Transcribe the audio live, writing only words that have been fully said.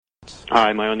Hi,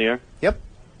 am I on the air? Yep.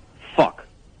 Fuck.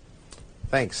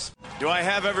 Thanks. Do I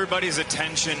have everybody's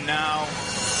attention now?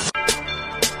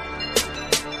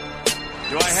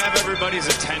 Do I have everybody's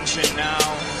attention now?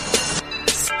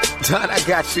 Don, I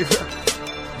got you.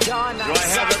 Do I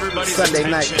have everybody's Sunday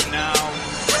attention night. now?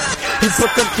 You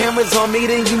put them cameras on me,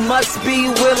 then you must be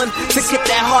willing to get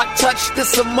that heart touch.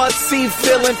 This a must-see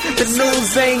feeling. The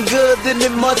news ain't good, then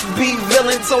it must be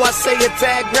villain. So I say it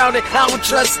tag grounded, I don't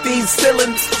trust these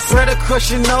ceilings. Spread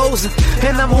across your nose,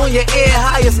 and I'm on your ear.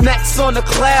 Highest necks on the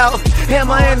cloud.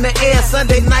 Hammer in the air,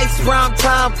 Sunday nights, prime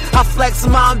time. I flex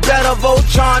mine better,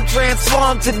 Voltron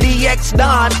transform to DX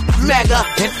Don. Mega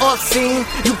and off-scene.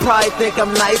 You probably think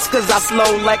I'm nice, cause I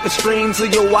slow like a stream to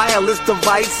your wireless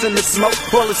device. And the smoke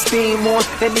full of steam on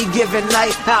any given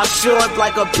night. How short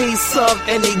like a piece of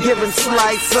any given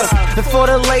slice. And for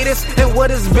the latest and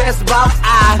what is best about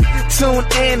I tune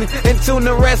in and tune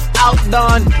the rest out,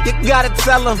 Don. You gotta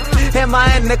tell them, am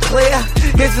I in the clear?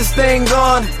 Is this thing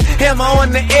on? Am I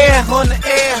on the air? On the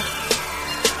air.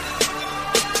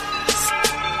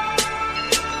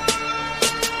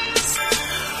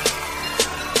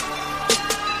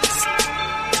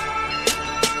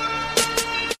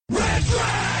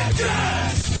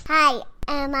 Hi,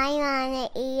 am I on the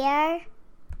air?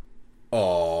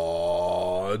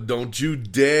 Aw, don't you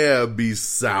dare be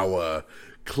sour.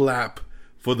 Clap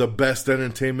for the best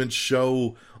entertainment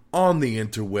show on the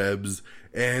interwebs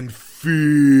and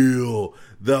feel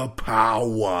the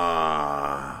power.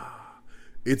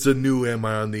 It's a new Am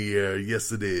I on the Air?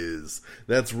 Yes, it is.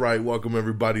 That's right. Welcome,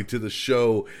 everybody, to the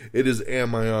show. It is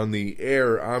Am I on the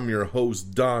Air? I'm your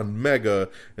host, Don Mega,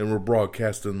 and we're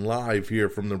broadcasting live here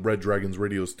from the Red Dragons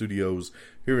Radio Studios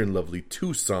here in lovely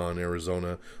Tucson,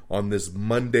 Arizona, on this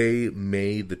Monday,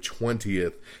 May the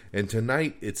 20th. And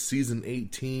tonight, it's Season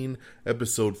 18,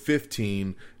 Episode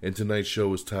 15, and tonight's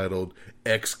show is titled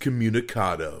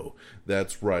Excommunicado.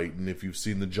 That's right, and if you've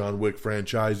seen the John Wick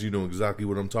franchise, you know exactly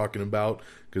what I'm talking about,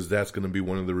 because that's going to be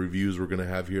one of the reviews we're going to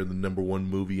have here, the number one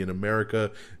movie in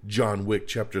America, John Wick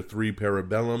Chapter 3,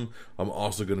 Parabellum. I'm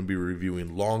also going to be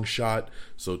reviewing Long Shot,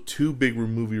 so two big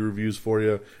movie reviews for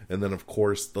you, and then, of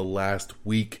course, the last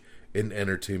week in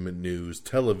entertainment news,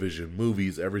 television,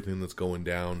 movies, everything that's going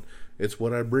down. It's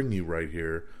what I bring you right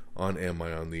here on Am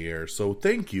I on the Air? So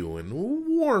thank you, and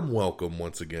warm welcome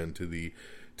once again to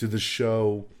the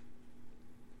show.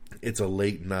 It's a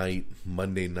late night,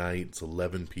 Monday night, it's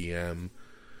 11 p.m.,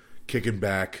 kicking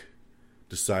back,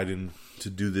 deciding to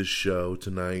do this show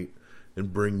tonight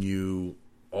and bring you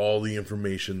all the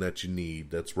information that you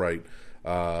need. That's right,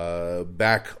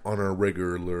 back on our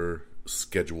regular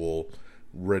schedule,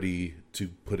 ready to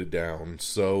put it down.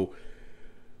 So,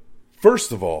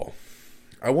 first of all,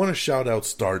 I want to shout out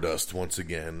Stardust once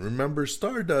again. Remember,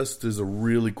 Stardust is a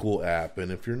really cool app, and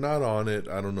if you're not on it,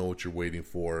 I don't know what you're waiting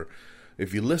for.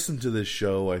 If you listen to this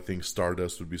show, I think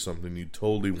Stardust would be something you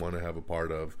totally want to have a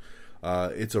part of.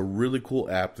 It's a really cool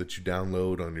app that you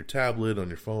download on your tablet, on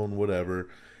your phone, whatever,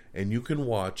 and you can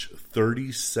watch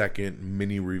 30-second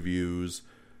mini reviews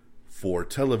for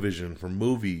television, for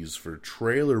movies, for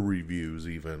trailer reviews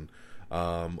even,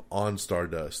 on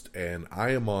Stardust. And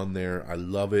I am on there. I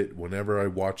love it. Whenever I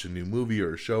watch a new movie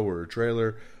or a show or a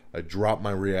trailer, I drop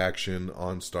my reaction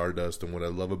on Stardust, and what I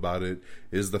love about it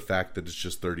is the fact that it's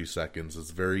just 30 seconds.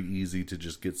 It's very easy to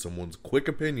just get someone's quick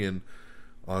opinion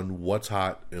on what's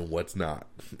hot and what's not.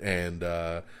 And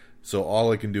so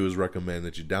all I can do is recommend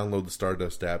that you download the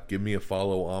Stardust app, give me a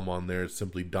follow. I'm on there. It's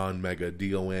simply Don Mega,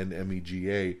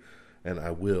 DonMega, and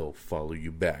I will follow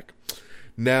you back.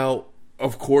 Now,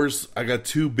 of course, I got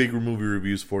two big movie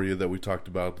reviews for you that we talked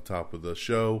about at the top of the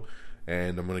show,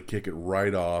 and I'm going to kick it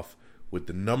right off with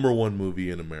the number one movie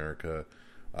in America.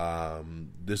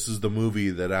 This is the movie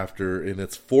that, after in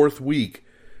its fourth week,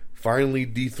 finally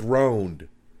dethroned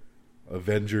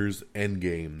Avengers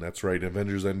Endgame. That's right,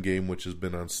 Avengers Endgame, which has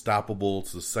been unstoppable.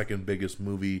 It's the second biggest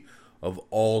movie of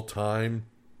all time,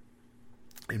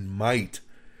 and might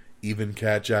even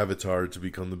catch Avatar to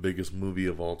become the biggest movie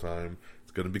of all time.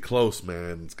 It's going to be close,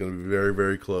 man. It's going to be very,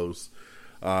 very close.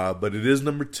 But it is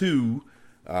number two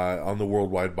on the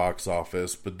worldwide box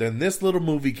office. But then this little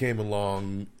movie came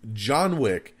along, John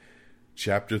Wick,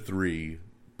 Chapter 3,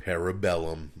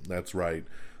 Parabellum. That's right.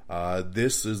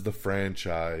 This is the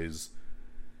franchise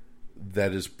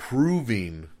that is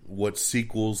proving what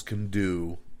sequels can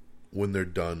do when they're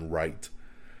done right.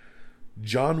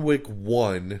 John Wick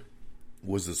 1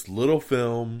 was this little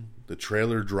film. The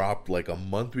trailer dropped like a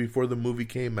month before the movie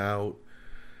came out.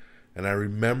 And I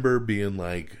remember being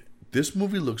like, this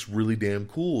movie looks really damn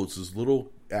cool. It's this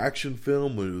little action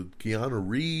film with Keanu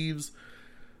Reeves.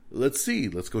 let's see.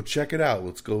 Let's go check it out.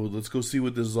 Let's go see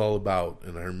what this is all about.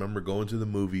 And I remember going to the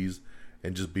movies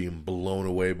and just being blown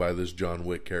away by this John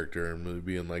Wick character and really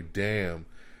being like, damn,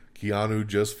 Keanu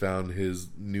just found his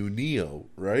new Neo,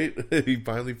 right? He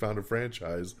finally found a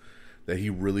franchise that he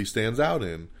really stands out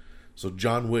in. So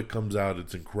John Wick comes out,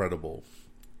 it's incredible.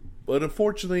 But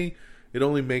unfortunately, it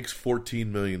only makes $14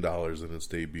 million in its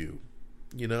debut.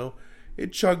 You know,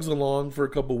 it chugs along for a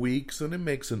couple weeks and it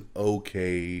makes an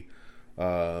okay,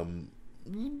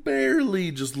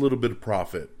 barely just a little bit of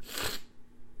profit.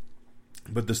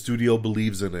 But the studio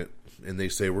believes in it and they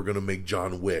say, we're going to make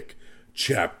John Wick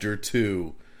Chapter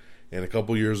 2. And a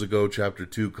couple years ago, Chapter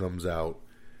 2 comes out,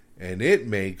 and it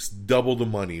makes double the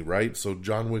money, right? So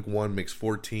John Wick 1 makes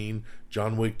 14,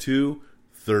 John Wick 2,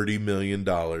 $30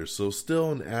 million. So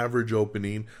still an average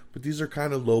opening, but these are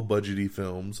kind of low-budgety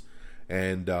films.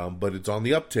 And but it's on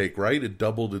the uptake, right? It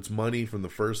doubled its money from the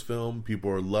first film.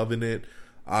 People are loving it.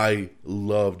 I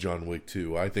love John Wick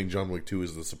 2. I think John Wick 2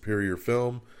 is the superior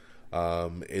film.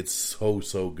 It's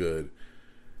so good.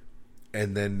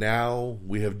 And then now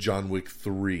we have John Wick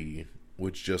 3,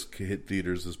 which just hit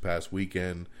theaters this past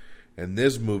weekend. And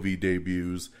this movie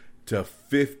debuts to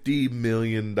 $50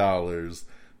 million.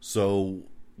 So,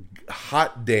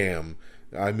 hot damn.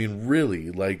 I mean,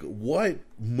 really, like, what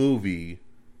movie...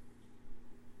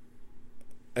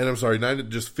 And I'm sorry, not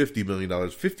just $50 million,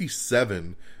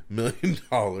 $57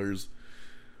 million.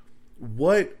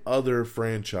 What other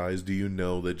franchise do you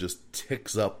know that just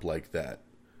ticks up like that?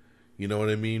 You know what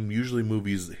I mean? Usually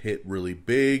movies hit really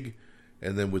big,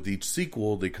 and then with each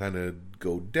sequel, they kind of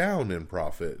go down in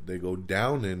profit. They go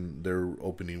down in their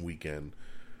opening weekend.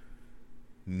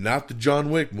 Not the John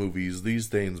Wick movies. These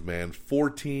things, man.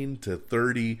 14 to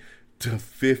 30 to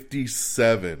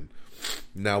 57.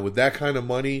 Now, with that kind of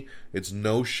money, it's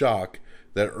no shock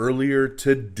that earlier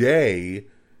today,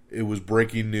 it was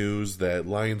breaking news that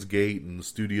Lionsgate and the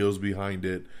studios behind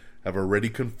it have already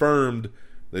confirmed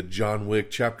that John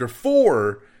Wick Chapter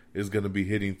 4 is going to be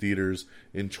hitting theaters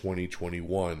in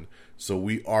 2021. So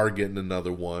we are getting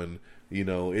another one. You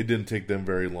know, it didn't take them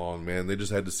very long, man. They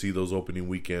just had to see those opening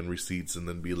weekend receipts and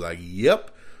then be like,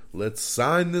 yep, let's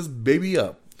sign this baby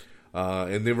up.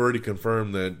 And they've already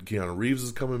confirmed that Keanu Reeves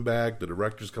is coming back, the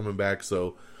director's coming back.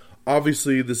 So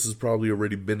obviously this has probably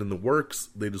already been in the works.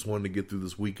 They just wanted to get through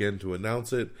this weekend to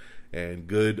announce it, and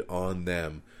good on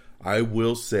them. I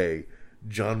will say,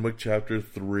 John Wick Chapter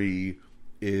 3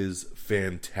 is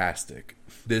fantastic.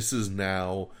 This is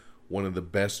now one of the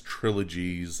best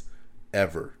trilogies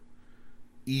ever.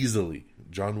 Easily.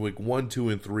 John Wick 1, 2,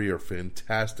 and 3 are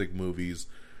fantastic movies.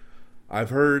 I've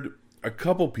heard a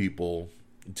couple people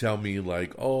tell me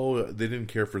like, oh, they didn't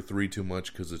care for 3 too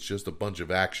much because it's just a bunch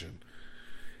of action.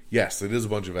 Yes, it is a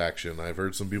bunch of action. I've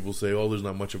heard some people say, oh, there's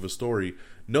not much of a story.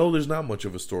 No, there's not much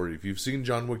of a story. If you've seen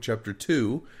John Wick Chapter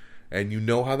 2 and you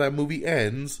know how that movie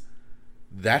ends,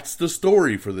 that's the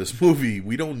story for this movie.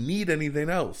 We don't need anything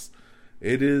else.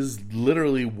 It is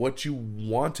literally what you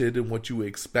wanted and what you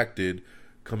expected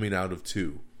coming out of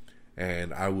 2.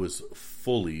 And I was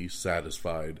fully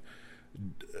satisfied.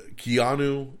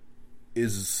 Keanu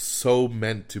is so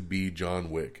meant to be John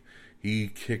Wick. He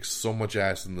kicks so much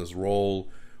ass in this role.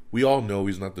 We all know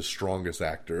he's not the strongest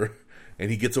actor. And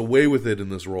he gets away with it in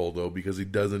this role, though, because he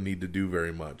doesn't need to do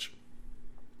very much.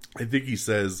 I think he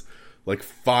says like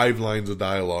 5 lines of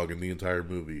dialogue in the entire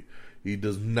movie. He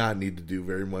does not need to do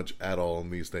very much at all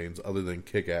in these things other than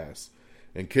kick ass.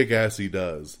 And kick ass he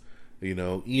does. You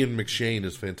know, Ian McShane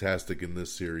is fantastic in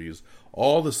this series.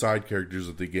 All the side characters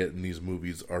that they get in these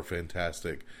movies are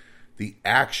fantastic. The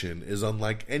action is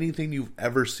unlike anything you've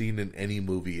ever seen in any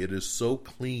movie. It is so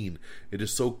clean. It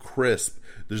is so crisp.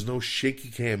 There's no shaky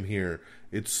cam here.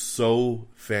 It's so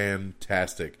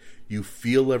fantastic. You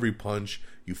feel every punch.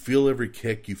 You feel every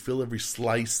kick. You feel every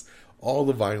slice. All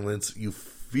the violence. You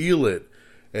feel it.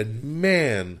 And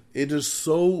man, it is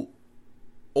so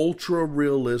ultra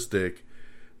realistic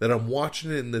that I'm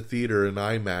watching it in the theater in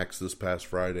IMAX this past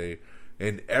Friday,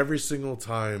 and every single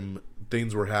time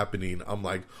things were happening, I'm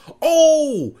like,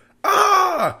 oh,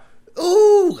 ah,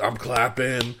 ooh, I'm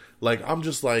clapping. Like, I'm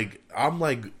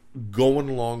going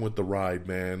along with the ride,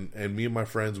 man. And me and my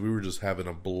friends, we were just having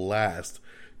a blast,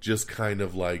 just kind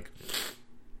of like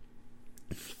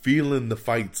feeling the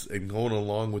fights and going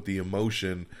along with the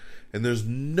emotion. And there's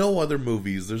no other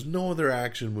movies, there's no other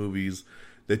action movies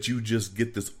that you just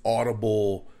get this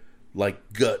audible,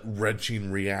 like,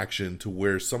 gut-wrenching reaction to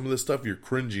where some of the stuff you're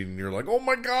cringing and you're like, oh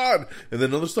my god, and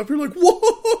then other stuff you're like,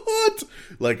 what?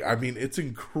 Like, I mean, it's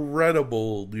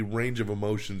incredible the range of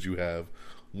emotions you have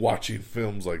watching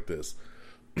films like this.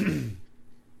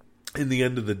 in the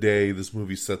end of the day, this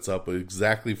movie sets up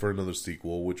exactly for another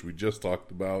sequel, which we just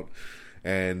talked about,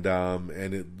 and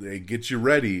it gets you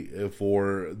ready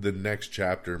for the next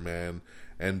chapter, man.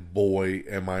 And boy,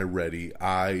 am I ready.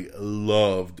 I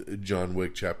loved John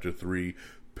Wick Chapter 3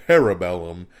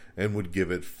 Parabellum and would give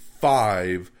it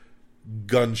 5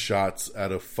 gunshots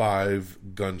out of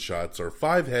 5 gunshots, or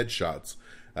 5 headshots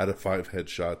out of 5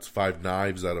 headshots, 5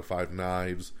 knives out of 5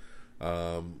 knives,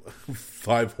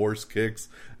 5 horse kicks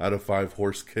out of 5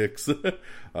 horse kicks, 5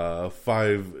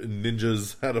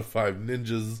 ninjas out of 5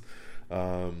 ninjas.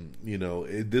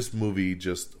 This movie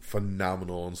just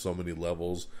phenomenal on so many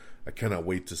levels. I cannot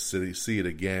wait to see it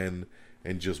again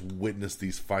and just witness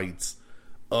these fights.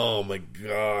 Oh my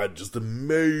god, just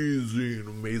amazing.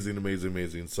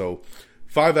 So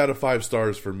 5 out of 5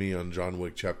 stars for me on John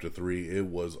Wick Chapter 3. It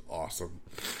was awesome.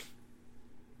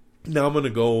 Now I'm going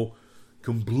to go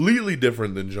completely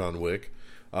different than John Wick.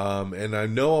 And I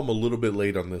know I'm a little bit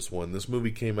late on this one. This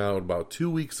movie came out about 2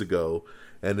 weeks ago,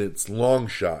 and it's Long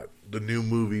Shot, the new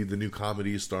movie, the new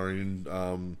comedy starring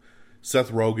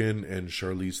Seth Rogen and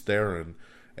Charlize Theron.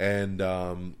 And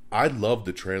I loved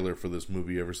the trailer for this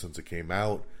movie ever since it came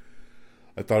out.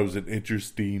 I thought it was an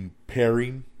interesting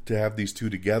pairing to have these two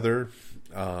together.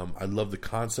 I love the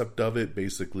concept of it.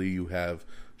 Basically, you have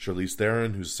Charlize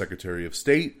Theron, who's Secretary of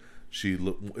State. She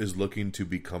is looking to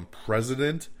become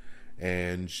president.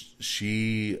 And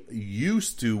she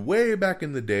used to, way back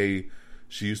in the day,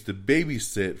 she used to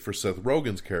babysit for Seth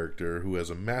Rogen's character, who has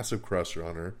a massive crush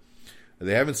on her.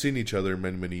 They haven't seen each other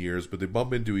in many years, but they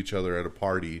bump into each other at a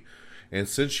party. And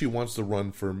since she wants to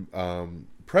run for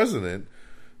president,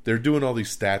 they're doing all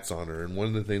these stats on her. And one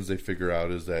of the things they figure out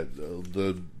is that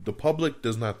the public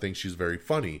does not think she's very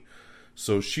funny.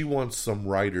 So she wants some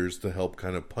writers to help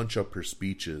kind of punch up her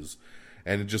speeches.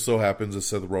 And it just so happens that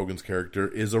Seth Rogen's character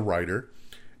is a writer.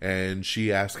 And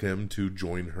she asked him to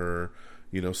join her,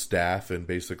 staff and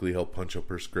basically help punch up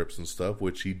her scripts and stuff,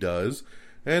 which he does.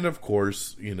 And of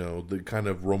course, the kind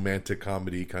of romantic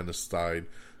comedy kind of side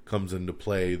comes into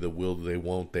play, the will they,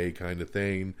 won't they kind of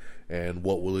thing, and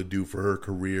what will it do for her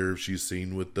career if she's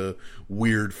seen with the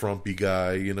weird frumpy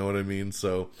guy, you know what I mean?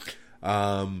 So,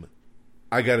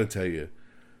 I gotta tell you,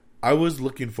 I was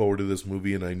looking forward to this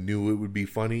movie and I knew it would be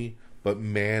funny, but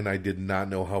man, I did not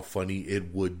know how funny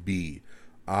it would be.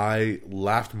 I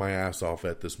laughed my ass off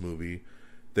at this movie.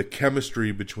 The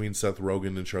chemistry between Seth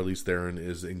Rogen and Charlize Theron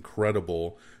is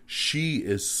incredible. She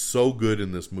is so good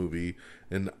in this movie,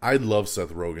 and I love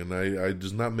Seth Rogen.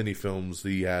 There's not many films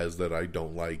he has that I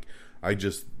don't like.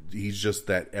 He's just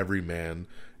that everyman,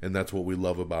 and that's what we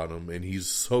love about him. And he's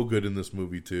so good in this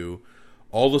movie too.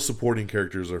 All the supporting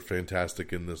characters are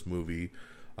fantastic in this movie.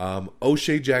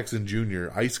 O'Shea Jackson Jr.,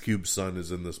 Ice Cube's son,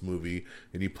 is in this movie,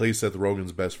 and he plays Seth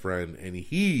Rogen's best friend, and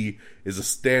he is a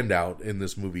standout in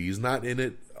this movie. He's not in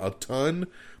it a ton,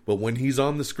 but when he's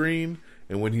on the screen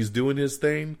and when he's doing his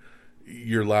thing,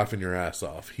 you're laughing your ass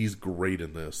off. He's great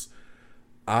in this.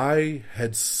 I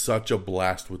had such a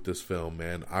blast with this film,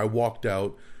 man. I walked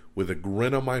out with a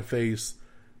grin on my face,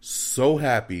 so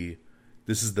happy.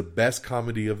 This is the best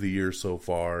comedy of the year so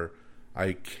far.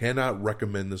 I cannot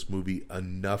recommend this movie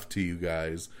enough to you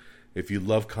guys. If you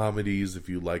love comedies, if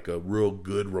you like a real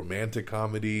good romantic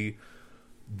comedy,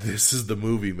 this is the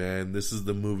movie, man. This is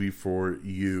the movie for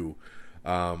you.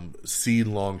 See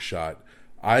Long Shot.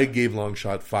 I gave Long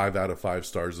Shot 5 out of 5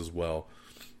 stars as well.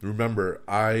 Remember,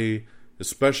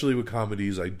 especially with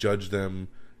comedies, I judge them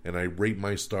and I rate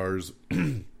my stars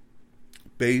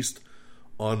based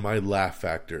on my laugh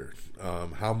factor.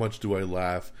 How much do I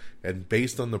laugh? And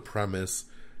based on the premise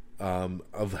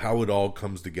of how it all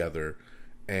comes together.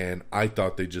 And I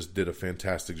thought they just did a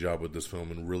fantastic job with this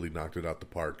film and really knocked it out the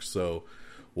park. So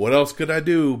what else could I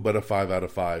do but a 5 out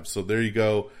of 5? So there you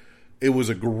go. It was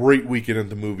a great weekend at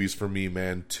the movies for me,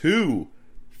 man. 2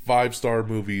 5-star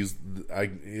movies.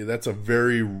 That's a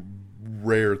very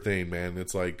rare thing, man.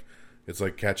 It's like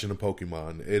catching a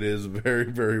Pokemon. It is very,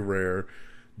 very rare.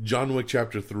 John Wick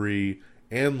Chapter 3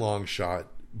 and Long Shot,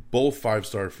 both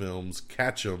 5-star films.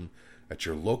 Catch them at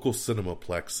your local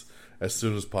Cinemaplex as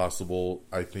soon as possible.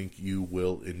 I think you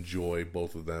will enjoy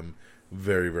both of them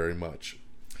very, very much.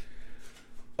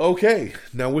 Okay,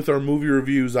 now with our movie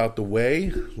reviews out the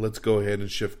way, let's go ahead and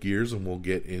shift gears and we'll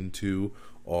get into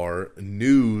our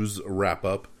news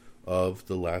wrap-up of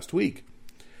the last week.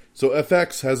 So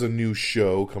FX has a new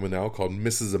show coming out called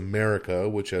Mrs. America,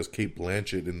 which has Cate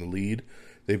Blanchett in the lead.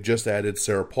 They've just added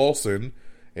Sarah Paulson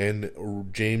and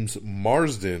James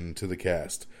Marsden to the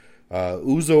cast.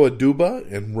 Uzo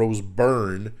Aduba and Rose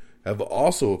Byrne have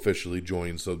also officially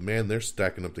joined. So, man, they're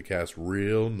stacking up the cast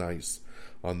real nice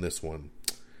on this one.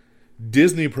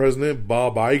 Disney president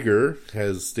Bob Iger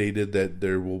has stated that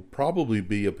there will probably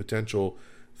be a potential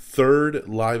third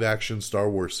live-action Star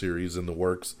Wars series in the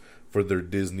works for their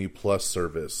Disney Plus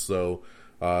service. So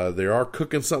they are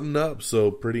cooking something up,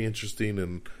 so pretty interesting,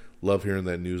 and love hearing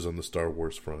that news on the Star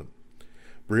Wars front.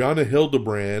 Brianna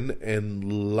Hildebrand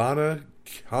and Lana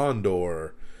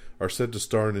Condor are set to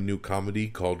star in a new comedy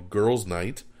called Girls'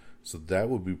 Night, so that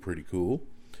would be pretty cool.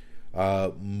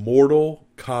 Mortal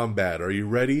Kombat. Are you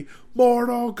ready?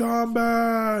 Mortal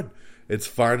Kombat! It's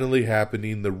finally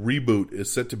happening. The reboot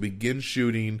is set to begin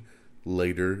shooting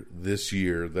later this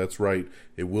year. That's right.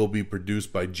 It will be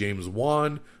produced by James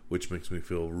Wan, which makes me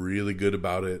feel really good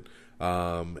about it.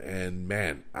 And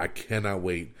man, I cannot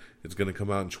wait. It's going to come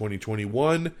out in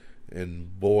 2021,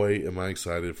 and boy, am I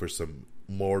excited for some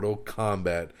Mortal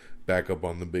Kombat back up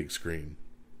on the big screen.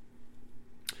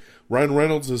 Ryan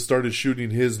Reynolds has started shooting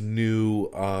his new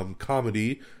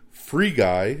comedy, Free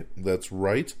Guy. That's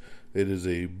right. It is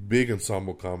a big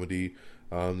ensemble comedy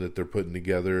that they're putting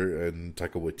together, and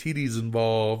Taika Waititi's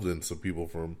involved, and some people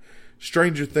from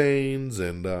Stranger Things,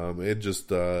 and it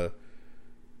just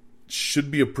should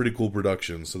be a pretty cool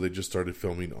production, so they just started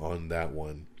filming on that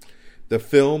one. The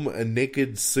film A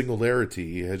Naked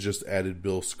Singularity has just added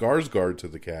Bill Skarsgård to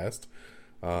the cast.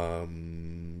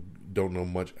 Don't know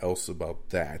much else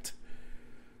about that.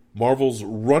 Marvel's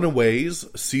Runaways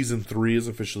Season 3 has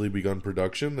officially begun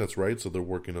production. That's right, so they're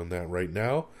working on that right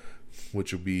now,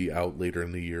 which will be out later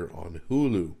in the year on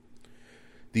Hulu.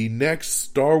 The next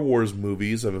Star Wars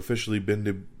movies have officially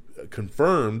been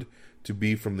confirmed to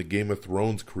be from the Game of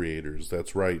Thrones creators.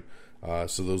 That's right.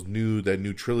 So that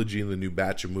new trilogy and the new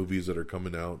batch of movies that are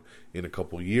coming out in a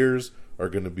couple years are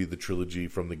going to be the trilogy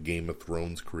from the Game of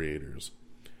Thrones creators.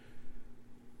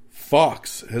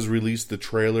 Fox has released the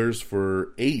trailers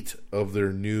for 8 of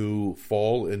their new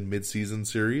fall and mid-season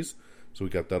series. So we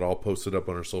got that all posted up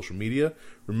on our social media.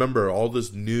 Remember, all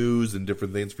this news and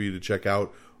different things for you to check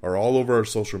out are all over our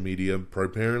social media,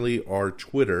 primarily our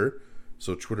Twitter.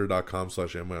 So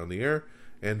twitter.com/amiontheair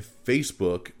and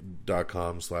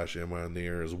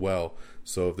facebook.com/amiontheair as well.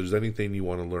 So if there's anything you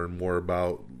want to learn more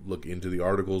about, look into the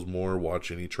articles more,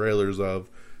 watch any trailers of,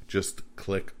 just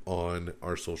click on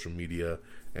our social media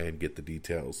and get the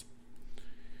details.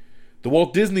 The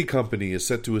Walt Disney Company is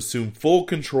set to assume full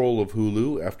control of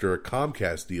Hulu after a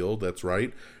Comcast deal. That's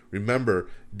right. Remember,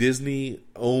 Disney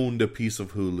owned a piece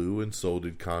of Hulu and so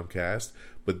did Comcast.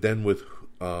 But then with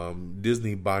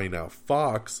Disney buying out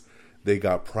Fox, they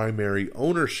got primary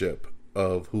ownership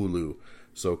of Hulu.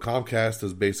 So Comcast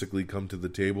has basically come to the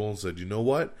table and said, you know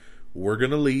what? We're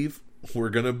going to leave. We're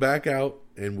going to back out.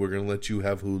 And we're going to let you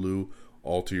have Hulu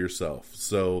all to yourself.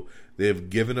 So they have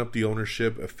given up the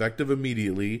ownership effective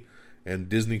immediately. And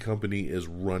Disney Company is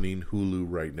running Hulu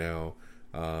right now.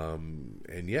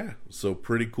 And yeah, so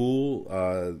pretty cool.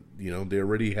 They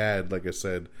already had, like I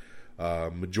said,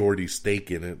 majority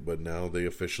stake in it. But now they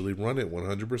officially run it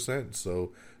 100%.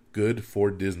 So good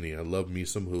for Disney. I love me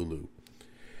some Hulu.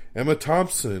 Emma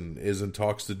Thompson is in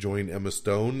talks to join Emma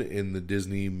Stone in the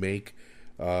Disney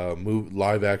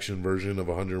live action version of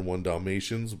 101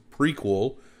 Dalmatians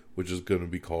prequel, which is going to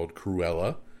be called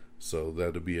Cruella. So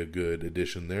that'll be a good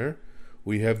addition there.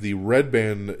 We have the Red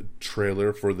Band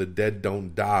trailer for The Dead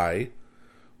Don't Die.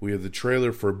 We have the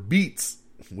trailer for Beats,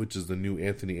 which is the new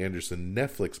Anthony Anderson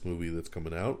Netflix movie that's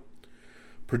coming out.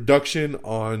 Production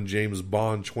on James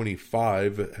Bond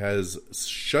 25 has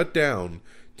shut down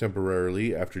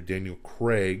temporarily after Daniel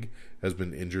Craig has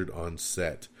been injured on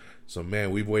set. So, man,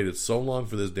 we've waited so long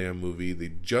for this damn movie.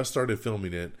 They just started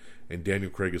filming it, and Daniel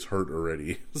Craig is hurt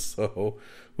already. So,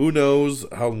 who knows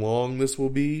how long this will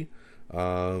be?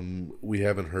 We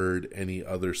haven't heard any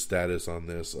other status on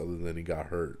this other than he got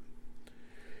hurt.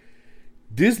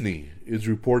 Disney is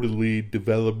reportedly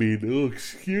developing... Oh,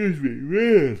 excuse me,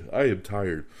 man. I am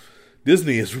tired.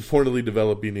 Disney is reportedly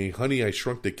developing a Honey, I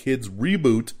Shrunk the Kids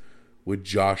reboot with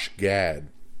Josh Gad.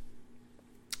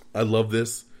 I love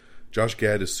this. Josh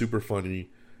Gad is super funny,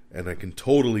 and I can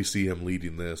totally see him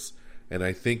leading this. And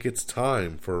I think it's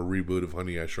time for a reboot of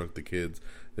Honey, I Shrunk the Kids.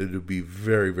 It would be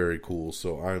very, very cool,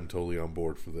 so I'm totally on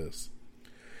board for this.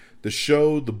 The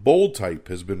show The Bold Type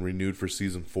has been renewed for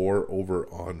Season 4 over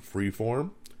on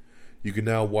Freeform. You can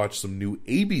now watch some new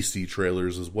ABC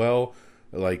trailers as well,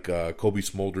 like Kobe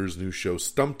Smolder's new show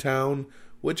Stumptown,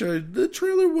 which the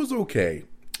trailer was okay.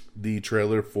 The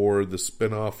trailer for the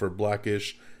spinoff for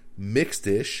Blackish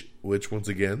Mixedish, which once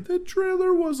again, the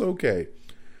trailer was okay.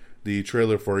 The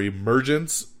trailer for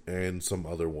Emergence and some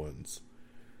other ones.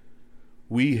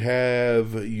 We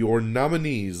have your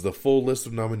nominees, the full list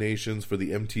of nominations for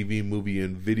the MTV Movie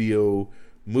and Video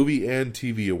movie and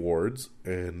TV awards,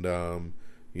 and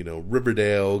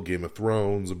Riverdale, Game of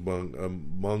Thrones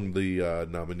among the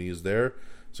nominees there.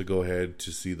 So go ahead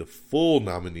to see the full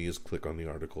nominees. Click on the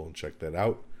article and check that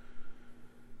out.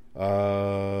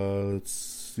 Let's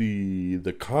see.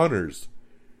 The Conners.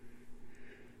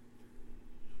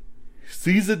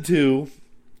 Season 2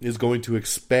 is going to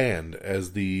expand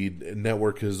as the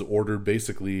network has ordered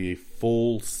basically a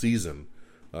full season.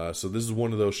 So this is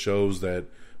one of those shows that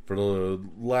for the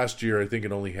last year, I think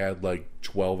it only had like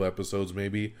 12 episodes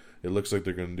maybe. It looks like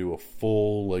they're going to do a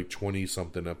full like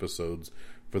 20-something episodes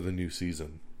for the new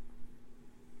season.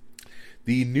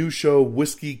 The new show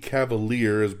Whiskey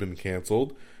Cavalier has been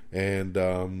canceled, and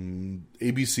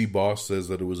ABC boss says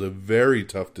that it was a very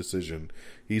tough decision.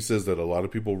 He says that a lot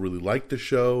of people really liked the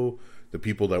show. The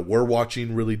people that were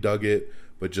watching really dug it,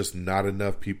 but just not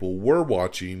enough people were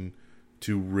watching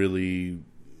to really,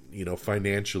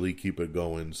 financially keep it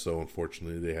going. So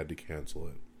unfortunately, they had to cancel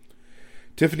it.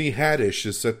 Tiffany Haddish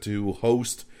is set to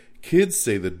host Kids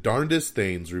Say the Darndest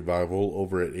Things revival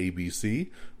over at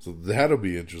ABC, so that'll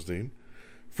be interesting.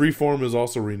 Freeform has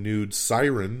also renewed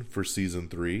Siren for Season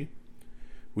 3.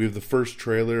 We have the first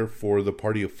trailer for the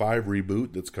Party of Five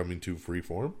reboot that's coming to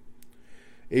Freeform.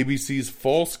 ABC's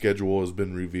fall schedule has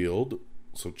been revealed,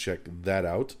 so check that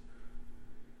out.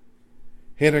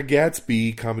 Hannah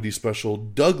Gadsby comedy special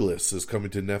Douglas is coming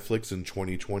to Netflix in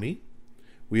 2020.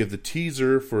 We have the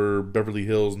teaser for Beverly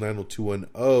Hills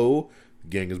 90210. The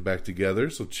gang is back together,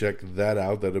 so check that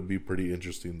out. That'll be pretty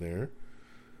interesting there.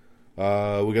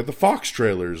 We got the Fox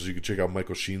trailers. You can check out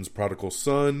Michael Sheen's Prodigal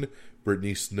Son,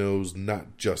 Brittany Snow's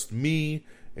Not Just Me,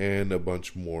 and a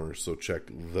bunch more, so check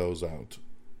those out.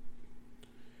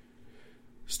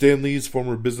 Stan Lee's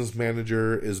former business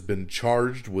manager has been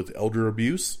charged with elder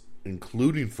abuse,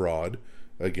 including fraud,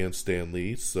 against Stan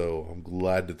Lee, so I'm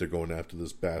glad that they're going after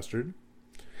this bastard.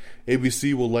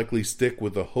 ABC will likely stick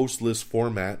with a hostless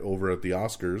format over at the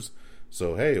Oscars,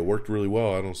 so hey, it worked really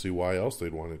well. I don't see why else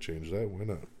they'd want to change that. Why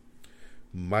not?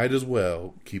 Might as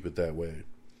well keep it that way.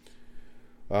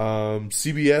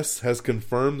 CBS has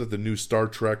confirmed that the new Star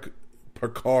Trek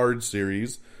Picard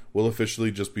series will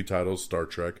officially just be titled Star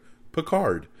Trek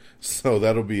Picard. So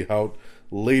that'll be out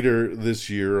later this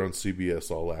year on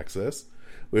CBS All Access.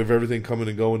 We have everything coming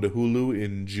and going to Hulu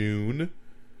in June.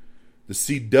 The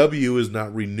CW is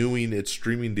not renewing its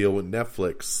streaming deal with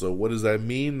Netflix. So what does that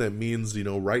mean? That means,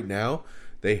 right now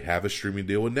they have a streaming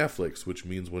deal with Netflix, which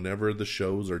means whenever the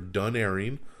shows are done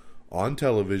airing on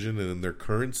television and in their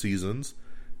current seasons,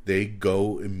 they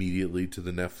go immediately to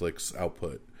the Netflix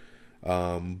output.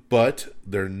 But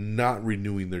they're not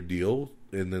renewing their deal,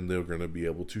 and then they're going to be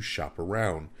able to shop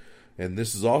around. And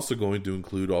this is also going to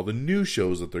include all the new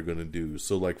shows that they're going to do.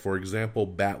 So, like, for example,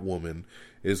 Batwoman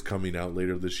is coming out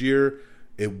later this year.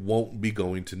 It won't be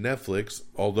going to Netflix,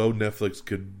 although Netflix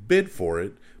could bid for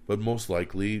it. But most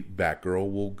likely,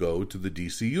 Batgirl will go to the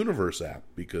DC Universe app,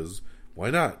 because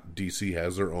why not? DC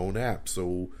has their own app.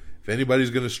 So if anybody's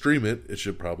going to stream it, it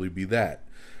should probably be that.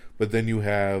 But then you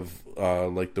have,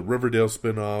 like, the Riverdale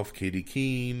spinoff, Katie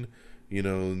Keene,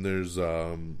 and there's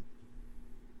a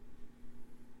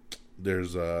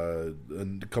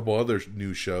couple other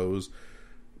new shows.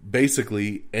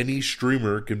 Basically, any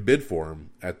streamer can bid for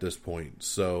them at this point.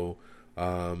 So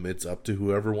it's up to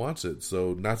whoever wants it.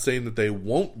 So not saying that they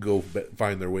won't go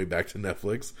find their way back to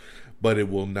Netflix, but it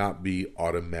will not be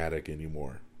automatic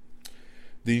anymore.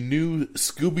 The new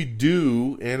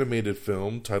Scooby-Doo animated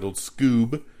film titled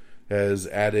Scoob has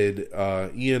added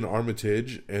Ian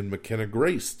Armitage and McKenna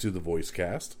Grace to the voice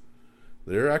cast.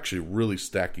 They're actually really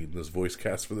stacking this voice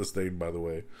cast for this thing, by the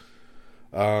way.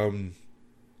 Got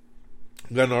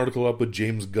an article up with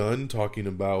James Gunn talking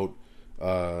about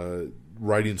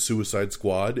writing Suicide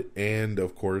Squad and,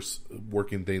 of course,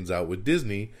 working things out with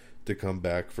Disney to come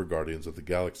back for Guardians of the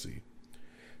Galaxy.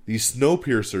 The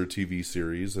Snowpiercer TV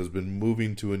series has been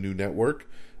moving to a new network.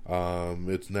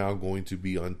 It's now going to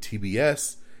be on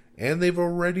TBS, and they've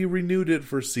already renewed it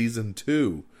for Season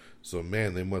 2. So,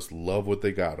 man, they must love what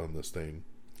they got on this thing.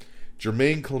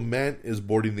 Jermaine Clement is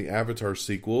boarding the Avatar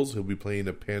sequels. He'll be playing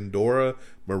a Pandora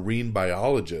marine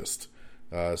biologist.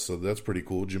 So that's pretty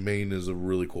cool. Jermaine is a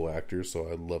really cool actor,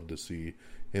 so I'd love to see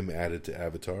him added to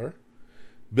Avatar.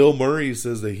 Bill Murray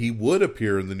says that he would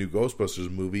appear in the new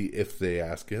Ghostbusters movie if they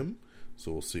ask him.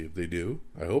 So we'll see if they do.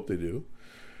 I hope they do.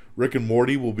 Rick and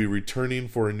Morty will be returning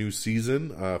for a new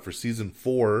season, for Season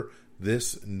 4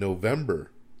 this November.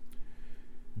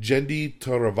 Jendi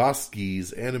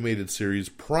Taravaski's animated series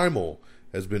Primal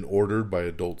has been ordered by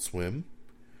Adult Swim.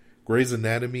 Grey's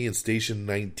Anatomy and Station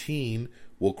 19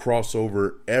 will cross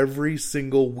over every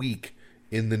single week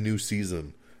in the new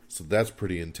season. So that's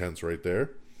pretty intense right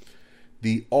there.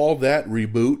 The All That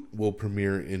reboot will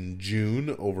premiere in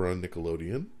June over on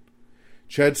Nickelodeon.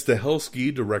 Chad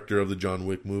Stahelski, director of the John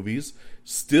Wick movies,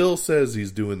 still says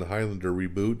he's doing the Highlander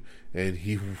reboot, and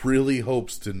he really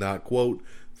hopes to not, quote,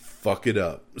 fuck it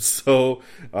up. So,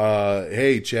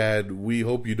 hey, Chad, we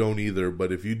hope you don't either,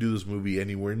 but if you do this movie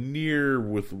anywhere near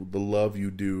with the love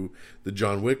you do the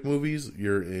John Wick movies,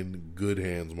 you're in good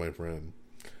hands, my friend.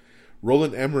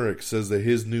 Roland Emmerich says that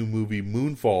his new movie,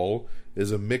 Moonfall,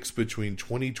 is a mix between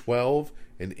 2012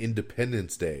 and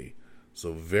Independence Day.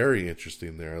 So very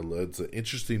interesting there. It's an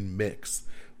interesting mix.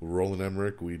 Roland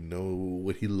Emmerich, we know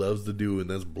what he loves to do, and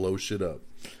that's blow shit up.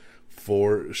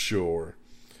 For sure.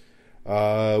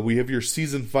 We have your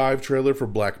Season 5 trailer for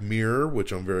Black Mirror,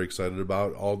 which I'm very excited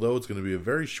about, although it's going to be a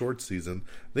very short season.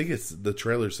 I think the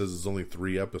trailer says it's only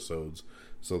 3 episodes,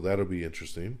 so that'll be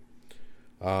interesting.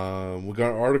 We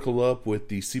got an article up with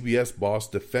the CBS boss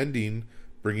defending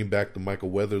bringing back the Michael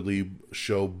Weatherly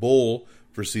show Bull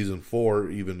for Season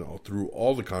 4, even through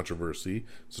all the controversy.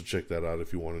 So check that out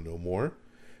if you want to know more.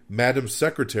 Madam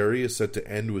Secretary is set to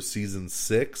end with Season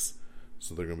 6,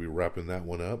 so they're going to be wrapping that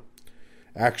one up.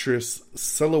 Actress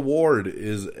Cilla Ward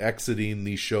is exiting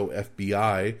the show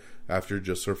FBI after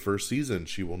just her first season.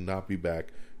 She will not be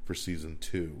back for Season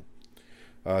 2.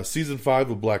 Season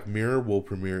 5 of Black Mirror will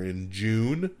premiere in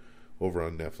June, over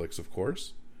on Netflix, of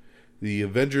course. The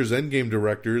Avengers Endgame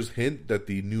directors hint that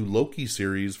the new Loki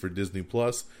series for Disney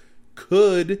Plus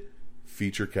could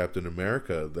feature Captain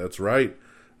America. That's right.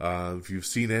 If you've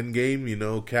seen Endgame, you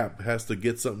know Cap has to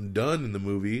get something done in the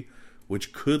movie,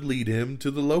 which could lead him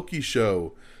to the Loki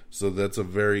show. So that's a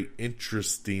very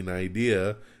interesting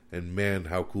idea. And man,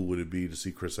 how cool would it be to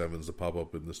see Chris Evans to pop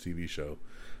up in this TV show?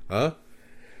 Huh?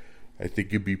 I think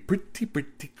it'd be pretty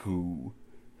cool.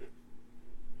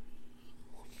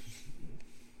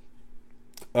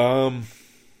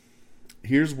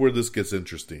 Here's where this gets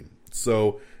interesting.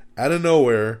 So, out of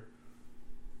nowhere,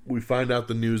 we find out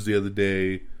the news the other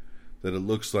day that it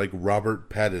looks like Robert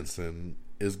Pattinson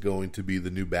is going to be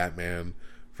the new Batman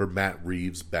for Matt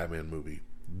Reeves' Batman movie.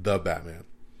 The Batman.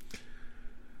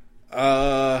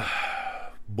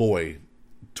 Boy,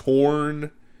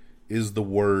 torn is the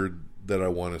word that I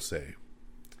want to say.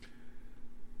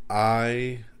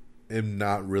 I am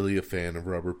not really a fan of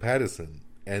Robert Pattinson.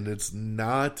 And it's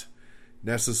not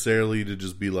necessarily to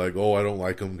just be like, oh, I don't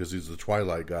like him because he's the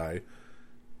Twilight guy.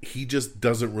 He just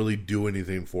doesn't really do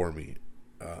anything for me.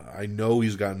 I know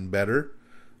he's gotten better.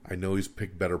 I know he's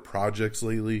picked better projects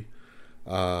lately.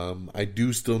 I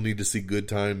do still need to see Good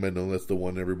Time. I know that's the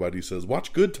one everybody says,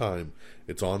 watch Good Time.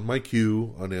 It's on my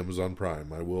queue on Amazon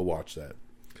Prime. I will watch that.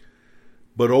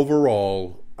 But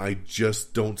overall, I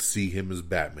just don't see him as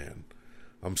Batman.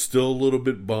 I'm still a little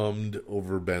bit bummed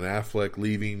over Ben Affleck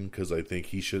leaving because I think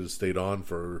he should have stayed on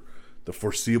for the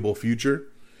foreseeable future.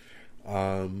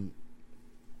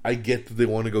 I get that they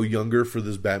want to go younger for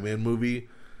this Batman movie,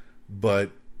 but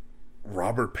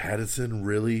Robert Pattinson,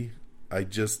 really? I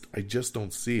just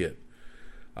don't see it.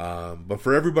 But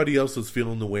for everybody else that's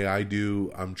feeling the way I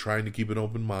do, I'm trying to keep an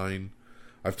open mind.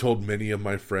 I've told many of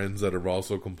my friends that have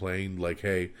also complained, like,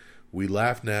 hey, we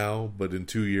laugh now, but in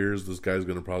 2 years, this guy's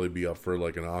going to probably be up for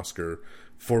like an Oscar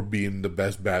for being the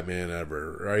best Batman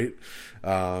ever, right?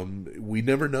 We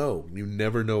never know. You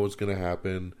never know what's going to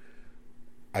happen.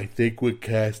 I think with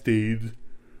casting,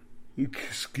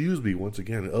 excuse me, once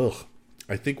again,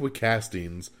 I think with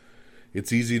castings,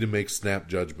 it's easy to make snap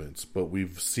judgments, but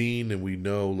we've seen and we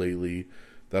know lately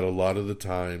that a lot of the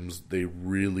times they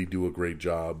really do a great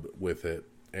job with it,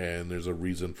 and there's a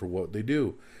reason for what they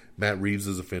do. Matt Reeves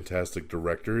is a fantastic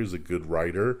director. He's a good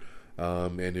writer.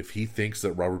 And if he thinks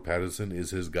that Robert Pattinson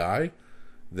is his guy,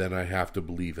 then I have to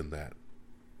believe in that.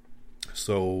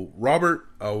 So, Robert,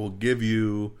 I will give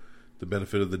you the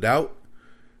benefit of the doubt.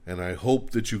 And I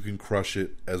hope that you can crush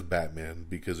it as Batman.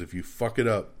 Because if you fuck it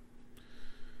up,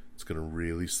 it's going to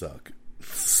really suck.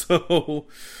 So,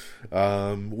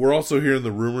 we're also hearing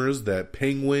the rumors that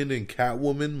Penguin and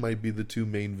Catwoman might be the two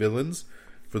main villains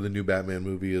for the new Batman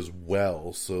movie as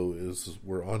well. So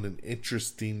we're on an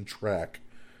interesting track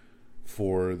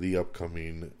for the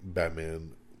upcoming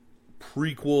Batman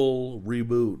prequel,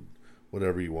 reboot,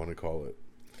 whatever you want to call it.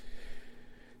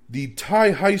 The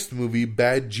Thai heist movie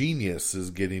Bad Genius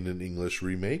is getting an English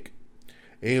remake.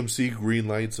 AMC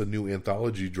greenlights a new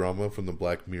anthology drama from the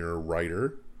Black Mirror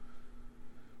writer.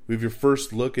 We have your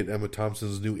first look at Emma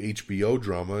Thompson's new HBO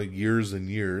drama, Years and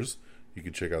Years. You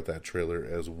can check out that trailer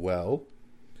as well.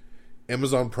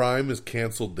 Amazon Prime has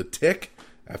canceled The Tick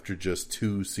after just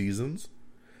 2 seasons.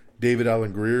 David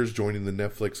Alan Grier is joining the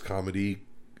Netflix comedy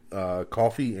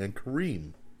Coffee and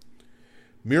Kareem.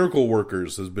 Miracle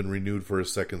Workers has been renewed for a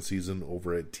second season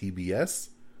over at TBS.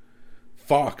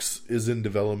 Fox is in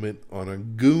development on a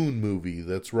Goon movie.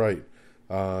 That's right.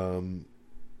 Not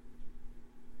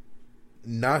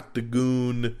the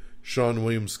Goon, Sean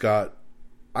William Scott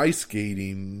ice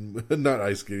skating, not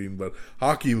ice skating, but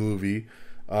hockey movie.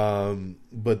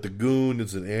 But the Goon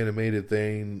is an animated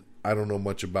thing. I don't know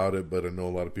much about it, but I know a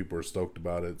lot of people are stoked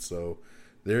about it. So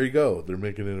there you go. They're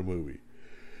making it a movie.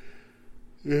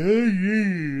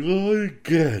 Again,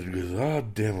 because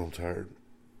damn, I'm tired.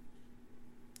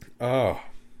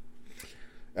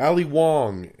 Ali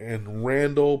Wong and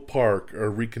Randall Park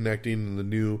are reconnecting in the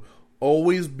new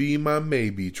Always Be My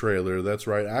Maybe trailer. That's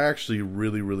right. I actually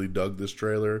really, really dug this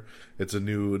trailer. It's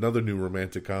another new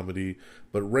romantic comedy.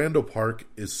 But Randall Park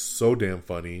is so damn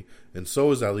funny, and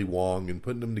so is Ali Wong, and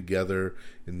putting them together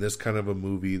in this kind of a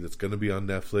movie that's going to be on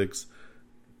Netflix.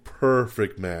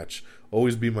 Perfect match.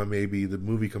 Always Be My Maybe. The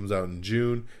movie comes out in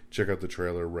June. Check out the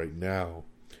trailer right now.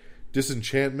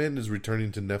 Disenchantment is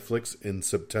returning to Netflix in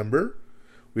September.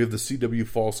 We have the CW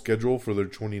fall schedule for their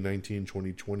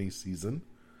 2019-2020 season.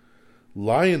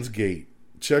 Lionsgate,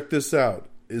 check this out,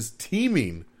 is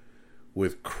teaming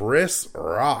with Chris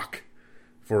Rock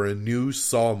for a new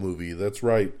Saw movie. That's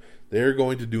right. They're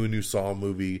going to do a new Saw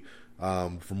movie.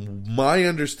 From my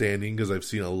understanding, because I've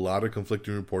seen a lot of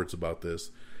conflicting reports about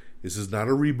this is not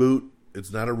a reboot.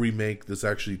 It's not a remake. This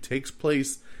actually takes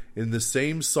place in the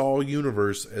same Saw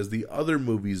universe as the other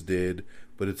movies did,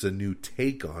 but it's a new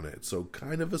take on it. So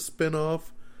kind of a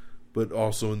spin-off, but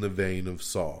also in the vein of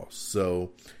Saw.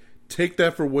 So take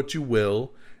that for what you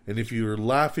will. And if you're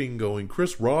laughing going,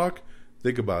 Chris Rock,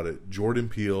 think about it. Jordan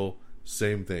Peele,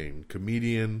 same thing.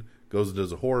 Comedian, goes and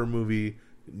does a horror movie.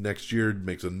 Next year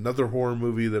makes another horror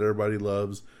movie that everybody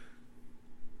loves.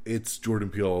 It's Jordan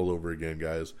Peele all over again,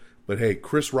 guys. But hey,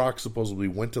 Chris Rock supposedly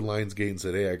went to Lionsgate and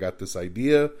said, hey, I got this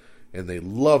idea. And they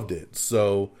loved it.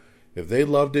 So if they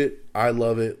loved it, I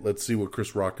love it. Let's see what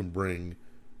Chris Rock can bring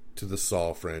to the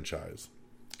Saw franchise.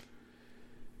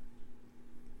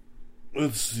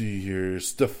 Let's see here.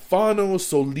 Stefano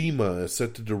Sollima is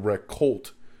set to direct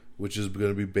Colt, which is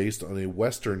going to be based on a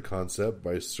Western concept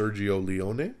by Sergio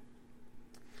Leone.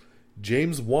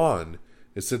 James Wan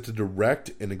is set to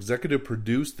direct and executive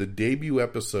produce the debut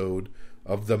episode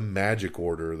of The Magic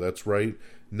Order. That's right.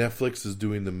 Netflix is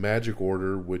doing The Magic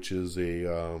Order, which is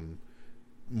a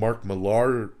Mark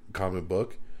Millar comic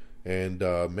book. And,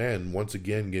 man, once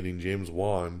again, getting James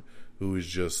Wan, who is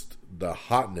just the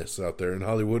hotness out there in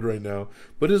Hollywood right now.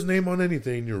 Put his name on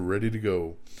anything, you're ready to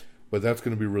go. But that's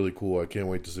going to be really cool. I can't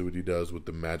wait to see what he does with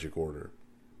The Magic Order.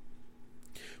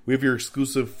 We have your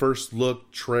exclusive first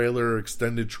look trailer,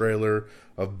 extended trailer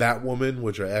of Batwoman,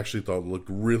 which I actually thought looked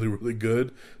really, really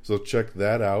good. So check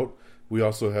that out. We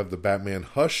also have the Batman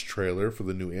Hush trailer for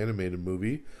the new animated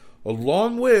movie,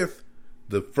 along with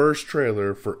the first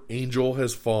trailer for Angel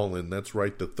Has Fallen. That's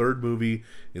right, the third movie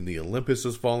in the Olympus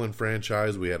Has Fallen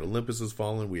franchise. We had Olympus Has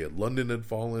Fallen, we had London Had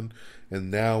Fallen,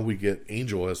 and now we get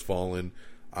Angel Has Fallen.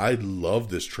 I love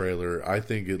this trailer. I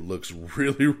think it looks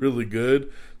really, really good.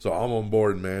 So I'm on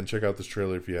board, man. Check out this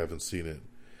trailer if you haven't seen it.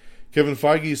 Kevin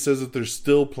Feige says that there's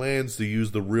still plans to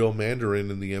use the real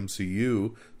Mandarin in the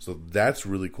MCU. So that's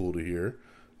really cool to hear.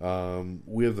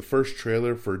 We have the first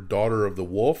trailer for Daughter of the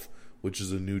Wolf, which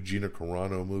is a new Gina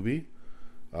Carano movie.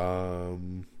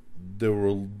 There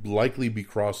will likely be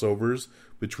crossovers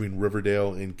between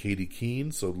Riverdale and Katie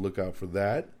Keene, so look out for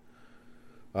that.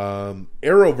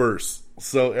 Arrowverse.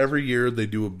 So every year they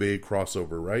do a big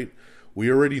crossover, right?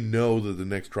 We already know that the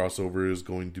next crossover is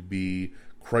going to be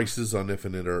Crisis on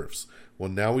Infinite Earths. Well,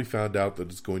 now we found out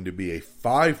that it's going to be a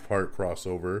 5-part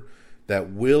crossover that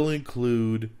will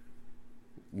include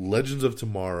Legends of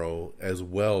Tomorrow as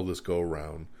well this go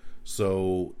around.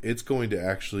 So it's going to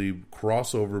actually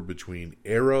cross over between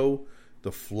Arrow,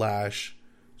 The Flash,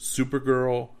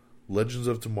 Supergirl, Legends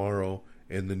of Tomorrow,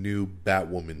 and the new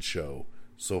Batwoman show.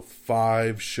 So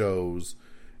 5 shows,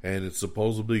 and it's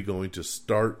supposedly going to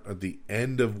start at the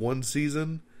end of one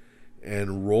season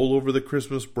and roll over the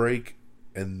Christmas break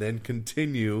and then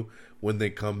continue when they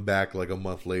come back like a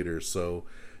month later. So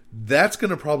that's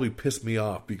going to probably piss me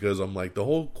off because I'm like, the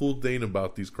whole cool thing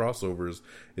about these crossovers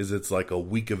is it's like a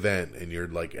week event and you're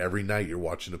like every night you're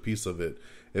watching a piece of it.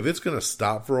 If it's going to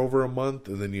stop for over a month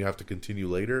and then you have to continue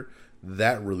later,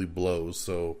 that really blows.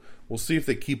 So we'll see if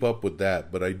they keep up with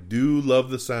that. But I do love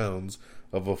the sounds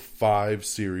of a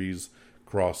 5-series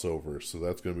crossover. So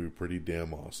that's going to be pretty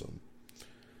damn awesome.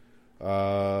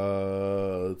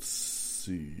 Let's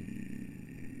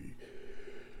see.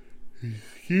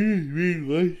 Excuse me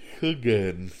once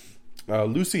again.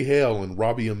 Lucy Hale and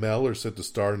Robbie Amell are set to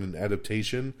star in an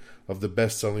adaptation of the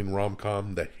best-selling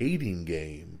rom-com The Hating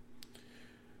Game.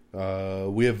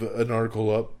 We have an article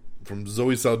up from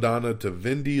Zoe Saldana to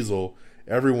Vin Diesel.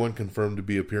 Everyone confirmed to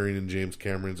be appearing in James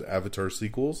Cameron's Avatar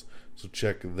sequels, so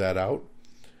check that out.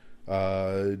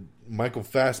 Michael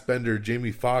Fassbender,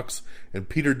 Jamie Foxx, and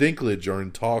Peter Dinklage are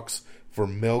in talks for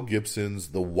Mel Gibson's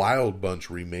The Wild Bunch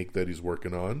remake that he's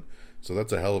working on. So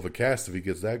that's a hell of a cast if he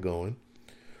gets that going.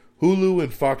 Hulu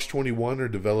and Fox 21 are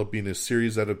developing a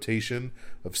series adaptation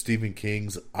of Stephen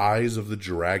King's Eyes of the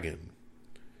Dragon.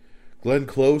 Glenn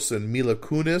Close and Mila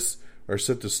Kunis are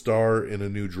set to star in a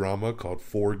new drama called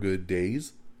 4 Good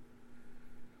Days.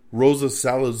 Rosa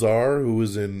Salazar, who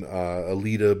was in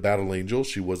Alita Battle Angel,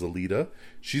 she was Alita.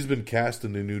 She's been cast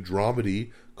in a new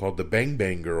dramedy called The Bang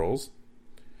Bang Girls.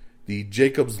 The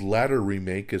Jacob's Ladder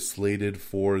remake is slated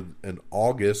for an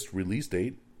August release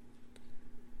date.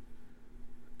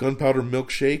 Gunpowder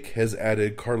Milkshake has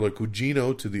added Carla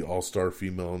Gugino to the all-star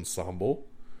female ensemble.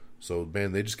 So,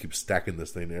 man, they just keep stacking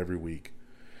this thing every week.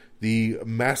 The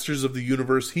Masters of the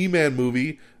Universe He-Man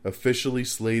movie officially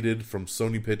slated from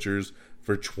Sony Pictures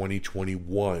for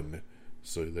 2021.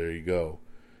 So there you go.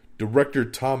 Director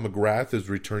Tom McGrath is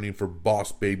returning for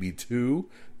Boss Baby 2.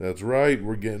 That's right,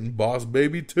 we're getting Boss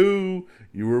Baby 2.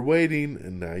 You were waiting,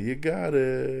 and now you got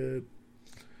it.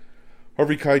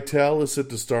 Harvey Keitel is set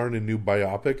to star in a new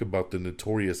biopic about the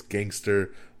notorious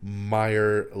gangster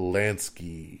Meyer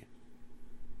Lansky.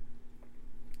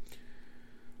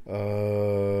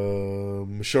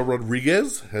 Michelle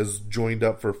Rodriguez has joined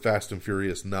up for Fast and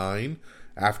Furious 9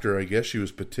 after, I guess, she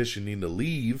was petitioning to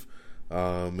leave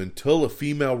until a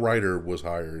female writer was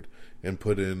hired and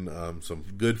put in some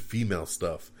good female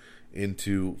stuff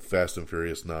into Fast and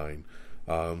Furious 9.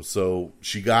 So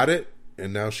she got it,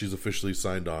 and now she's officially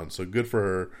signed on. So good for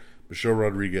her. Michelle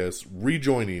Rodriguez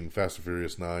rejoining Fast and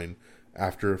Furious 9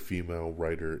 after a female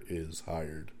writer is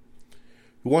hired.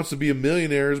 Who Wants to Be a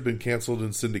Millionaire has been canceled in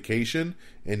syndication,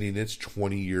 ending its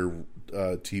 20-year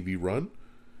TV run.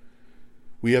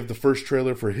 We have the first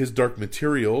trailer for His Dark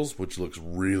Materials, which looks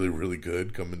really, really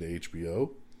good, coming to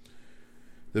HBO.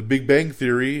 The Big Bang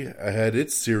Theory had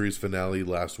its series finale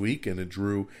last week, and it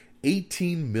drew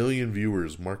 18 million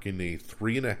viewers, marking a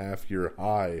 3.5-year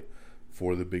high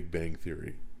for The Big Bang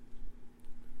Theory.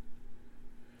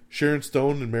 Sharon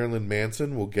Stone and Marilyn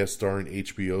Manson will guest star in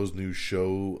HBO's new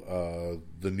show,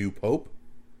 The New Pope.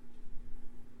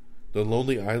 The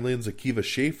Lonely Island's Akiva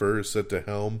Schaffer is set to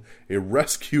helm a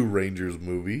Rescue Rangers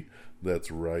movie. That's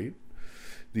right.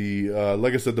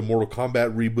 Like I said, the Mortal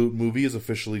Kombat reboot movie is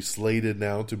officially slated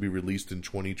now to be released in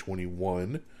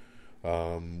 2021,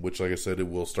 which, like I said, it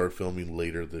will start filming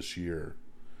later this year.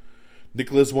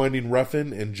 Nicholas Winding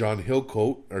Refn and John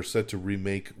Hillcoat are set to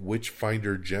remake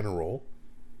Witchfinder General.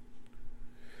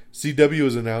 CW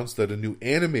has announced that a new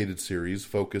animated series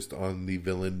focused on the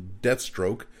villain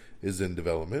Deathstroke is in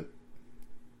development.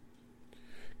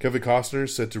 Kevin Costner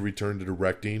is set to return to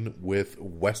directing with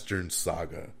Western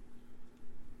Saga.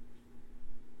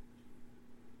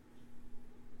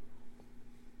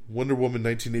 Wonder Woman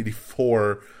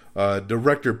 1984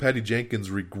 director Patty Jenkins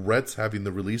regrets having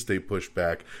the release date pushed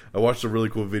back. I watched a really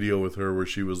cool video with her where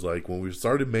she was like, when we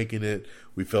started making it,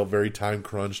 we felt very time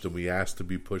crunched and we asked to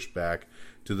be pushed back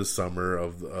to the summer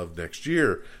of next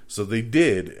year. So they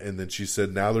did, and then she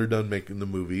said now they're done making the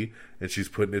movie, and she's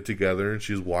putting it together, and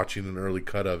she's watching an early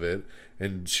cut of it,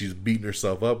 and she's beating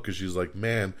herself up because she's like,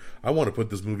 man, I want to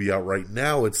put this movie out right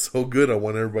now. It's so good. I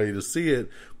want everybody to see it,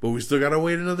 but we still got to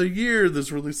wait another year.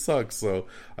 This really sucks. So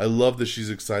I love that she's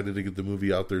excited to get the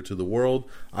movie out there to the world.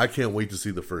 I can't wait to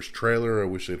see the first trailer. I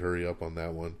wish they'd hurry up on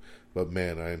that one, but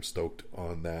man, I am stoked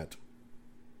on that.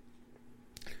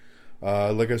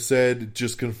 Like I said,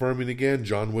 just confirming again,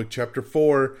 John Wick Chapter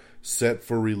 4 set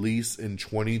for release in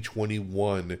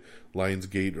 2021.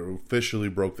 Lionsgate officially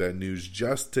broke that news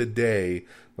just today,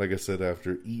 like I said,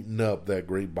 after eating up that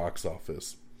great box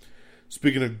office.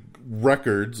 Speaking of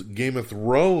records, Game of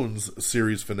Thrones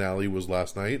series finale was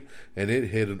last night, and it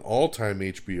hit an all-time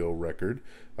HBO record.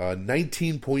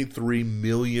 19.3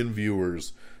 million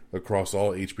viewers across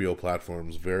all HBO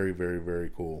platforms. Very, very, very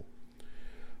cool.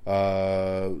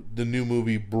 The new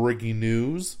movie Breaking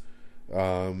News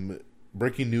in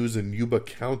Yuba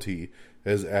County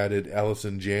has added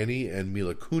Allison Janney and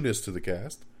Mila Kunis to the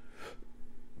cast.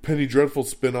 Penny Dreadful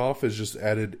spinoff has just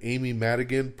added Amy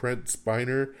Madigan, Brent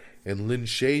Spiner, and Lynn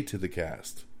Shay to the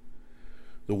cast.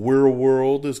 The We're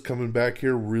World is coming back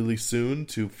here really soon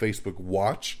to Facebook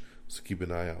Watch, so keep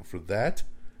an eye out for that.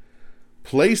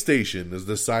 PlayStation has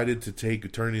decided to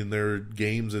take turning their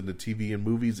games into TV and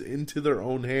movies into their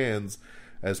own hands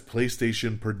as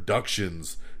PlayStation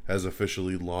Productions has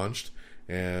officially launched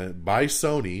and by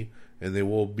Sony, and they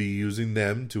will be using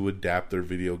them to adapt their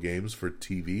video games for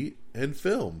TV and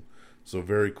film. So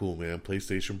very cool, man.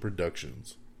 PlayStation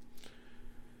Productions.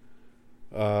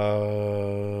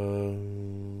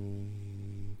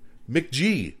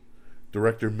 McG.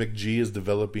 Director McG is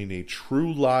developing a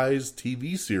True Lies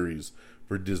TV series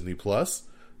for Disney Plus.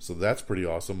 So that's pretty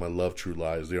awesome. I love True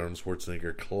Lies, the Arnold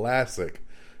Schwarzenegger classic.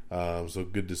 So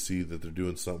good to see that they're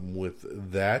doing something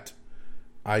with that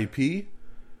IP.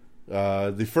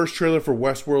 The first trailer for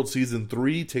Westworld Season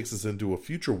 3 takes us into a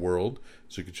future world,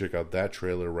 so you can check out that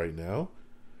trailer right now.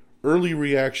 Early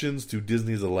reactions to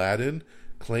Disney's Aladdin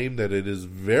claim that it is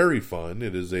very fun.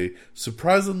 It is a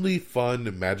surprisingly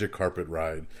fun magic carpet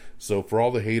ride. So for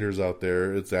all the haters out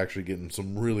there, it's actually getting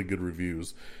some really good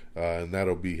reviews, and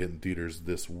that'll be hitting theaters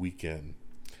this weekend.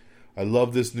 I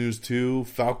love this news too.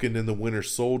 Falcon and the Winter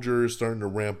Soldier is starting to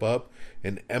ramp up,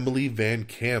 and Emily Van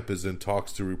Camp is in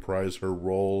talks to reprise her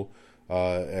role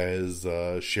as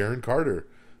Sharon Carter.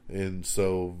 And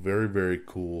so very, very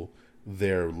cool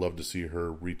there. Love to see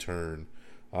her return.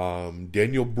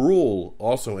 Daniel Bruhl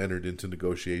also entered into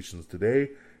negotiations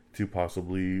today to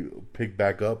possibly pick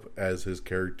back up as his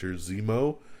character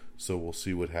Zemo. So we'll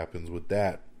see what happens with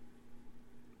that.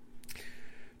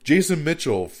 Jason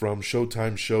Mitchell from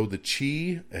Showtime show The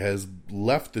Chi has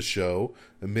left the show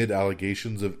amid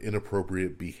allegations of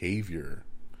inappropriate behavior.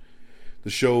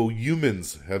 The show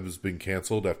Humans has been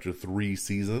canceled after 3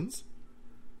 seasons.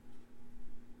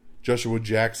 Joshua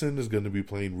Jackson is going to be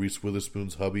playing Reese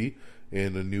Witherspoon's hubby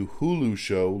in a new Hulu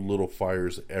show, Little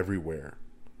Fires Everywhere.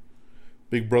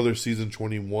 Big Brother Season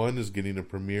 21 is getting a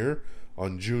premiere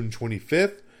on June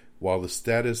 25th, while the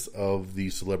status of the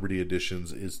celebrity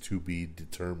editions is to be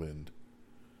determined.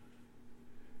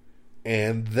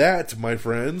 And that, my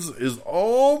friends, is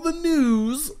all the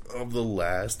news of the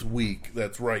last week.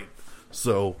 That's right.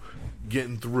 So,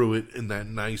 getting through it in that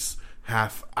nice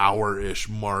half-hour-ish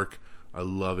mark. I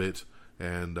love it.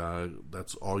 And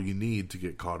that's all you need to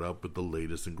get caught up with the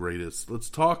latest and greatest. Let's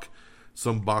talk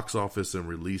some box office and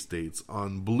release dates.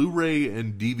 On Blu-ray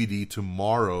and DVD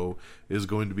tomorrow is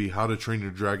going to be How to Train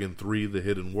Your Dragon 3, The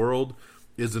Hidden World,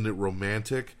 Isn't It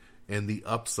Romantic, and The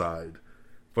Upside.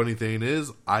 Funny thing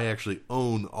is, I actually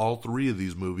own all 3 of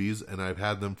these movies, and I've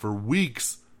had them for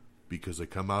weeks because they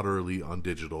come out early on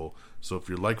digital. So if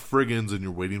you're like Friggins and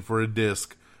you're waiting for a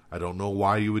disc, I don't know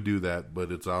why you would do that,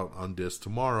 but it's out on disc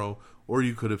tomorrow, or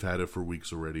you could have had it for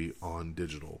weeks already on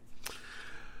digital.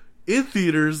 In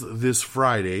theaters this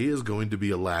Friday is going to be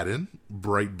Aladdin,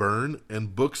 Brightburn,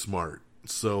 and Booksmart.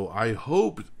 So I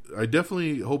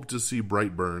definitely hope to see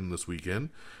Brightburn this weekend,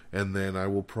 and then I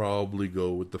will probably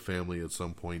go with the family at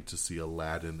some point to see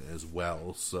Aladdin as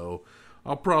well. So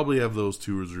I'll probably have those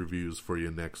 2 reviews for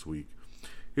you next week.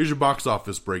 Here's your box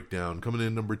office breakdown. Coming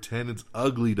in number 10, it's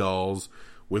Ugly Dolls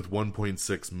with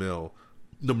 1.6 mil.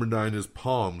 Number 9 is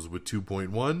Palms with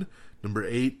 2.1. Number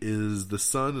 8 is The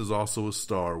Sun Is Also a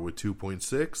Star with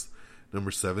 2.6.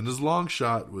 Number 7 is Long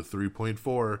Shot with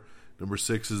 3.4. Number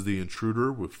 6 is The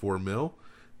Intruder with 4 mil.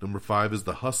 Number 5 is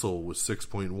The Hustle with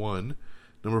 6.1.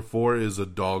 Number 4 is A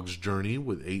Dog's Journey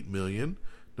with 8 million.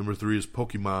 Number 3 is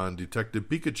Pokemon Detective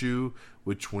Pikachu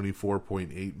with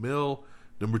 24.8 mil.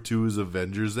 Number 2 is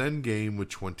Avengers Endgame with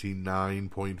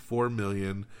 29.4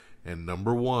 million. And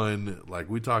number 1, like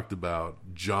we talked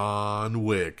about, John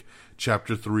Wick,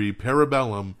 Chapter 3,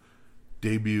 Parabellum,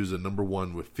 debuts at number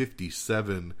 1 with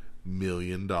 $57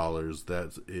 million.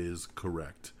 That is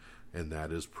correct. And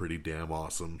that is pretty damn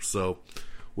awesome. So,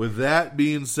 with that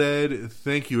being said,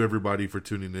 thank you everybody for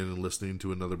tuning in and listening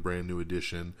to another brand new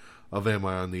edition of Am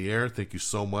I on the Air? Thank you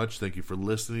so much. Thank you for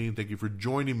listening. Thank you for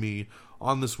joining me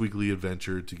on this weekly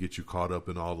adventure to get you caught up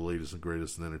in all the latest and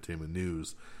greatest in entertainment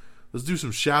news. Let's do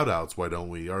some shout-outs, why don't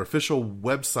we? Our official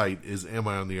website is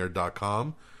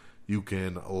amiontheair.com. You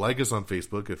can like us on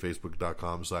Facebook at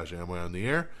facebook.com/amiontheair.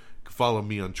 You can follow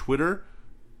me on Twitter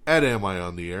at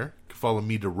amiontheair. You can follow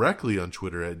me directly on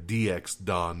Twitter at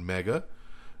dxdonmega.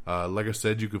 Like I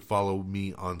said, you can follow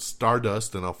me on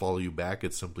Stardust, and I'll follow you back.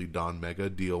 It's simply Don Mega,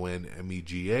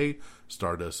 DONMEGA.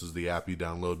 Stardust is the app you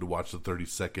download to watch the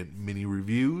 30-second mini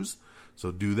reviews.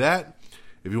 So do that.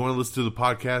 If you want to listen to the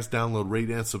podcast, download,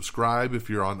 rate, and subscribe. If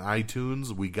you're on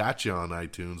iTunes, we got you on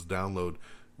iTunes. Download,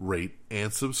 rate,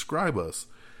 and subscribe us.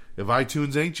 If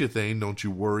iTunes ain't your thing, don't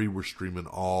you worry. We're streaming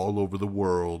all over the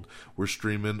world. We're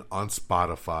streaming on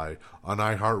Spotify, on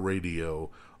iHeartRadio,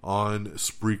 on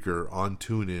Spreaker, on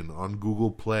TuneIn, on Google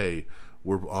Play.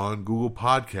 We're on Google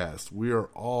Podcasts. We are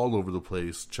all over the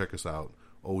place. Check us out.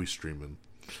 Always streaming.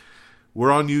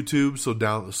 We're on YouTube,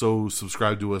 so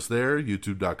subscribe to us there,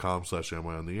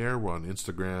 youtube.com/AmIOnTheAir. We're on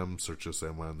Instagram, search us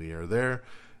Am I on the Air there.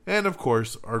 And, of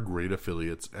course, our great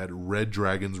affiliates at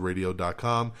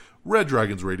reddragonsradio.com. Red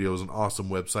Dragons Radio is an awesome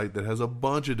website that has a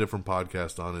bunch of different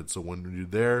podcasts on it. So when you're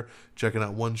there checking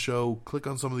out one show, click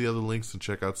on some of the other links and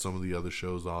check out some of the other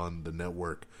shows on the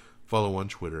network. Follow on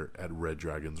Twitter at Red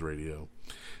Dragons Radio.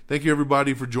 Thank you,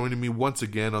 everybody, for joining me once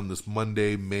again on this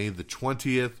Monday, May the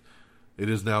 20th. It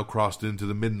is now crossed into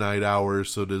the midnight hours,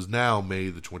 so it is now May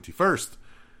the 21st.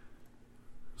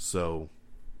 So,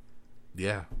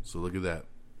 yeah, so look at that.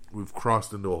 We've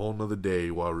crossed into a whole nother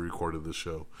day while we recorded this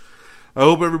show. I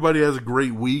hope everybody has a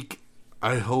great week.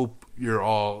 I hope you're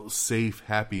all safe,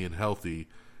 happy, and healthy.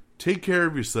 Take care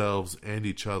of yourselves and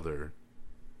each other.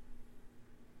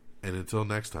 And until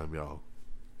next time, y'all.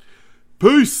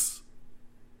 Peace!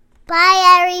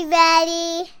 Bye,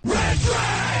 everybody.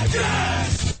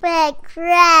 Red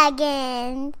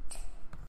Dragon.